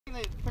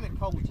Philip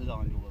Cole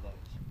designed all of those.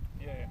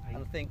 Yeah. And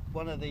I think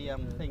one of the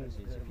things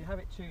is if you have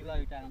it too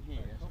low down here,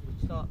 it will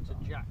start to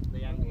jack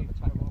the angle of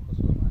attack up or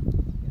something.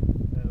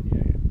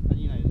 And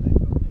you know,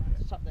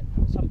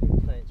 some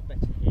people say it's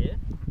better here.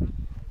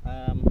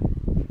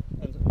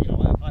 And you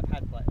know, I've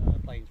had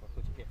planes where I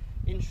put it here.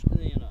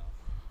 Interestingly enough,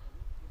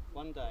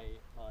 one day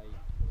I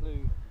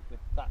flew with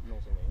that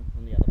nozzle in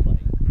on the other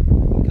plane.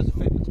 Because the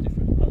fitment's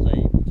different, I was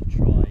able to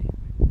try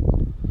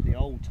the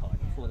old type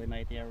before they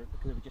made the air,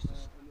 because it was just a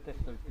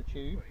stiff of the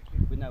tube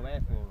with no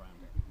airflow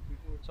around it.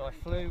 So I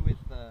flew with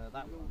that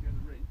one,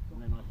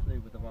 and then I flew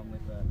with the one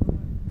with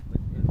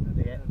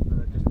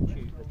just the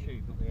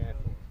tube, not the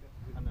airflow.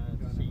 And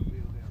see,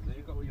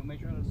 you're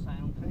measuring the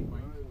sound of the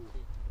plane.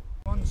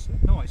 One's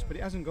nice, but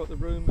it hasn't got the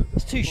room.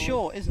 It's too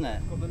short, isn't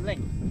it? Got the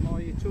length of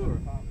my tourer.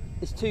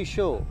 It's too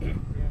short.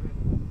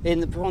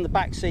 From the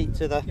back seat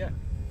to the. Yeah,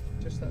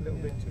 just that little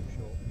bit too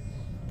short.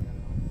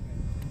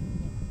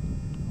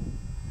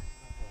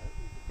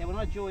 Yeah, when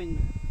I joined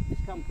this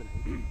company,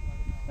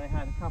 they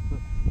had a couple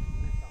of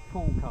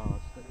pool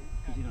cars that,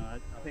 because you know, I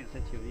think I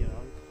said to you, I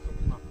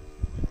picked them up,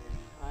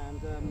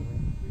 and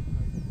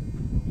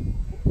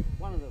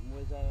one of them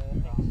was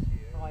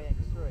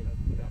IX3.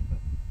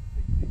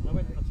 And I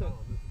took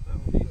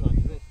these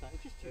like this.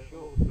 It's just too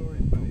short.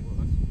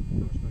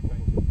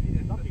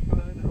 Lovely car.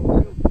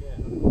 Yeah.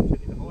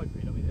 Particularly the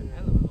hybrid. I mean, they're a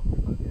hell of a lot.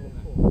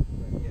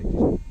 Yeah, just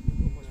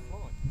almost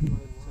fly.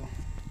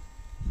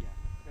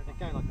 Yeah, they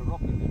go like a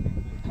rocket.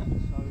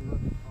 So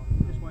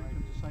just waiting for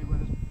them to say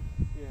whether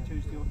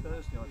Tuesday or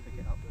Thursday I pick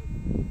it up.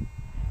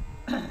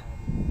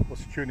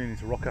 What's tuning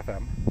into Rock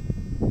FM?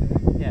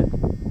 Yeah.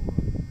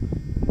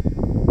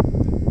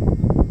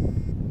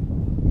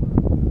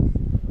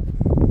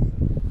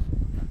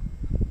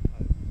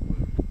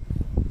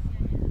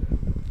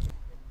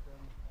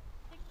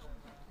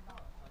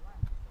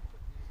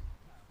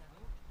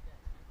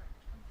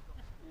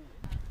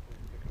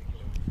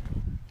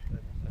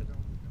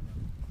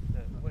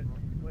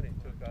 When it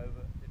took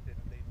over, it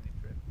didn't need any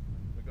trim.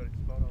 We got it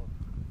spot on.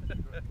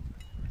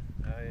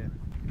 Oh yeah.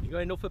 You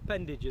got enough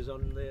appendages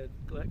on the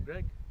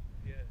Greg?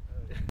 Yeah.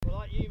 Well,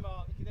 like you,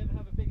 Mark, you can never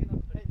have a big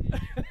enough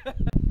appendage.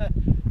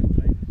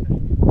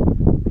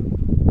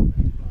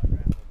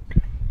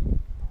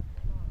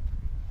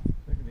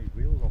 You need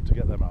wheels on to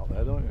get them out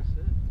there, don't you?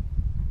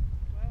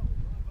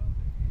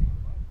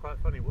 Quite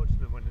funny watching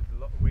them when there's a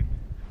lot of wind.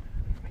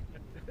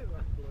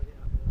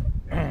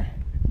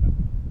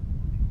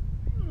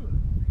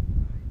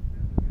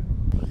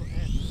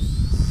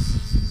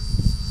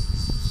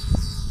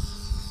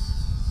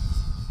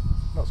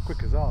 Not as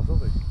quick as ours, are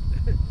they?